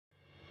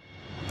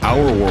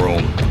Our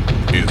world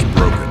is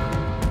broken.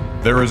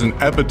 There is an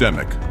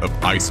epidemic of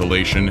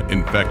isolation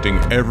infecting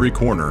every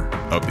corner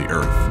of the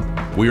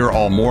earth. We are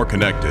all more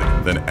connected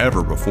than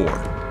ever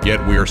before,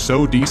 yet we are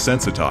so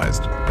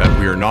desensitized that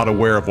we are not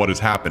aware of what is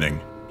happening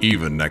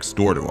even next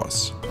door to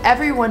us.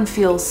 Everyone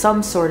feels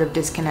some sort of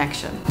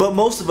disconnection. But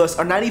most of us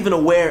are not even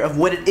aware of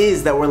what it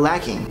is that we're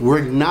lacking.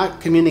 We're not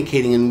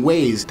communicating in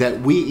ways that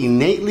we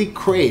innately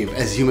crave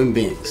as human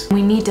beings.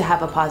 We need to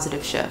have a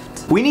positive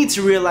shift. We need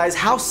to realize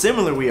how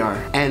similar we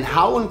are. And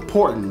how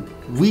important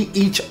we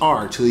each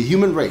are to the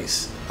human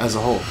race as a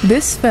whole.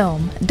 This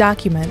film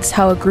documents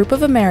how a group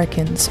of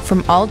Americans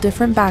from all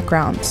different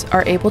backgrounds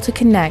are able to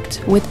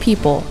connect with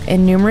people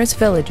in numerous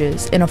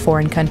villages in a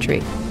foreign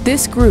country.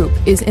 This group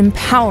is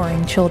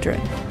empowering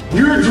children.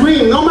 Your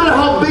dream, no matter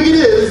how big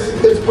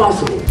it is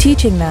possible.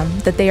 Teaching them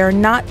that they are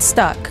not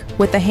stuck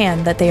with the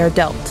hand that they are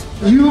dealt.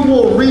 You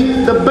will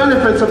reap the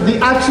benefits of the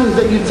actions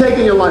that you take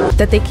in your life.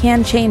 That they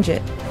can change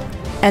it.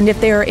 And if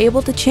they are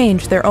able to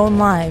change their own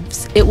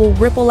lives, it will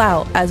ripple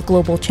out as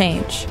global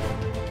change.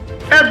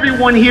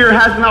 Everyone here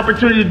has an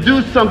opportunity to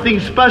do something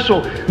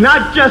special,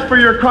 not just for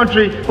your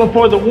country, but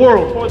for the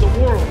world. For the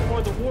world,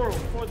 for the world,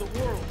 for the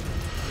world.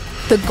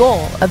 The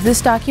goal of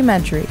this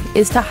documentary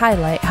is to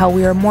highlight how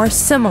we are more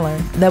similar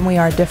than we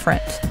are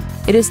different.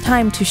 It is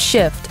time to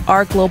shift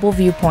our global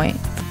viewpoint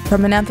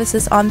from an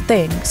emphasis on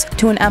things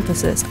to an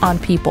emphasis on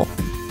people.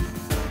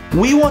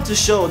 We want to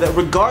show that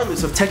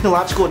regardless of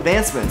technological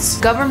advancements,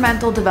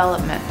 Governmental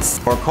developments,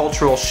 or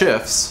cultural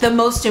shifts, the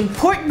most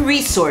important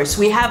resource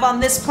we have on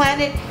this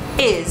planet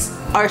is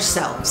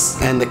ourselves.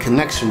 And the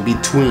connection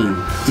between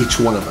each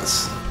one of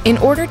us. In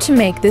order to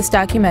make this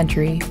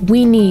documentary,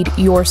 we need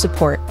your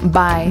support.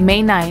 By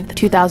May 9th,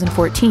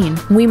 2014,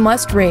 we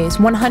must raise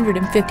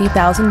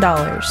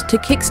 $150,000 to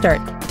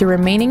kickstart the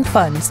remaining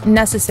funds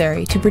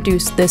necessary to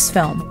produce this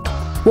film.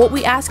 What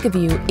we ask of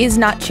you is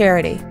not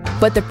charity,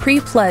 but the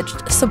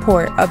pre-pledged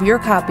support of your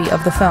copy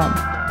of the film.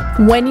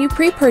 When you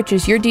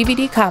pre-purchase your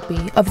DVD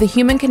copy of The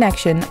Human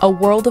Connection, A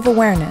World of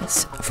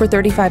Awareness for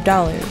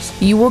 $35,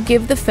 you will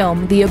give the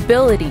film the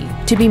ability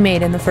to be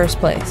made in the first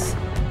place.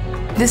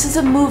 This is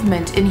a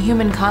movement in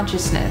human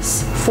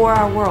consciousness for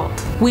our world.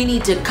 We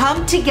need to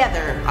come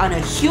together on a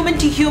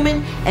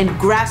human-to-human and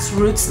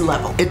grassroots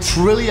level. It's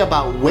really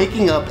about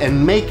waking up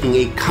and making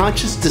a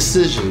conscious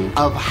decision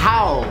of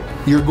how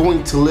you're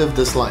going to live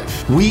this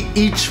life. We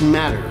each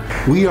matter.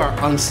 We are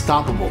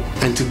unstoppable.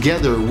 And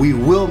together we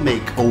will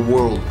make a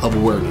world of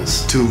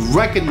awareness to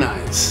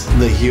recognize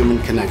the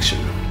human connection.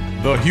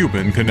 The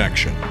Human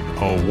Connection,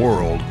 a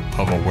world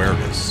of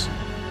awareness.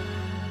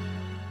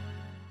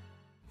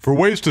 For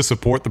ways to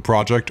support the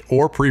project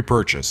or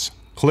pre-purchase,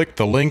 click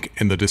the link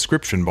in the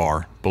description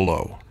bar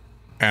below.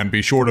 And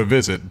be sure to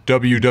visit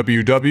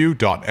www.mmtour.org.